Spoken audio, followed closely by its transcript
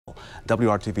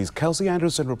WRTV's Kelsey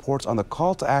reports on the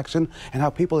call to action and how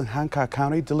people in Hancock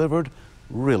County delivered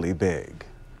really big.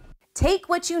 Take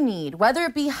what you need, whether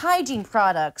it be hygiene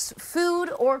products, food,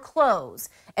 or clothes.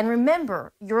 And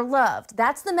remember, you're loved.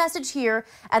 That's the message here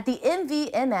at the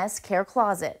MVMS Care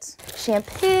Closet.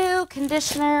 Shampoo,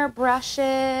 conditioner,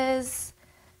 brushes,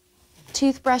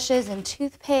 toothbrushes and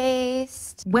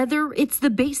toothpaste. Whether it's the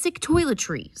basic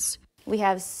toiletries. We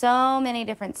have so many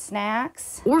different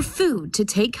snacks. Or food to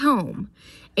take home.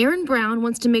 Erin Brown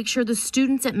wants to make sure the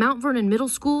students at Mount Vernon Middle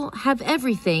School have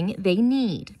everything they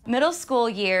need. Middle school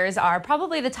years are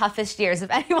probably the toughest years of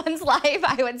anyone's life,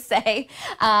 I would say.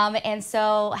 And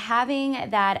so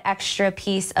having that extra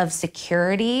piece of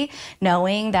security,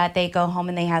 knowing that they go home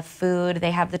and they have food,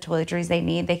 they have the toiletries they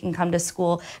need, they can come to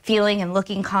school feeling and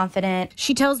looking confident.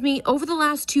 She tells me over the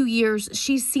last 2 years,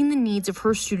 she's seen the needs of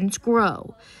her students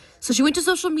grow. So she went to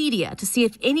social media to see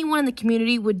if anyone in the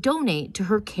community would donate to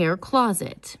her care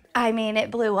closet. I mean,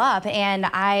 it blew up, and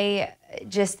I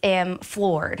just am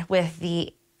floored with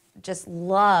the just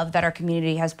love that our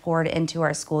community has poured into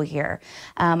our school here.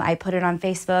 I put it on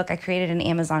Facebook. I created an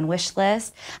Amazon wish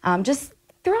list, just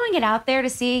throwing it out there to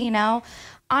see,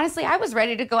 honestly, I was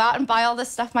ready to go out and buy all this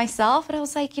stuff myself, but I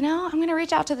was like, I'm going to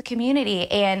reach out to the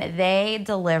community, and they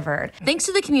delivered. Thanks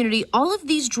to the community, all of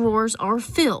these drawers are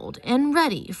filled and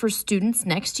ready for students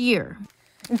next year.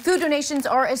 And food donations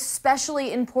are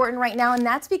especially important right now, and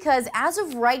that's because as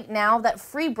of right now, that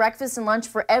free breakfast and lunch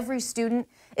for every student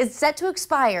is set to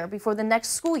expire before the next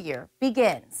school year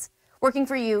begins. Working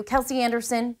for you, Kelsey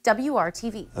Anderson,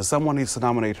 WRTV. Someone needs to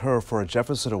nominate her for a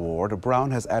Jefferson Award. Brown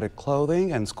has added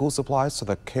clothing and school supplies to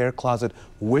the Care Closet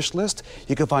wish list.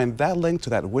 You can find that link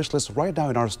to that wish list right now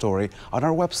in our story on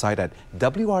our website at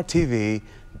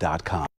WRTV.com.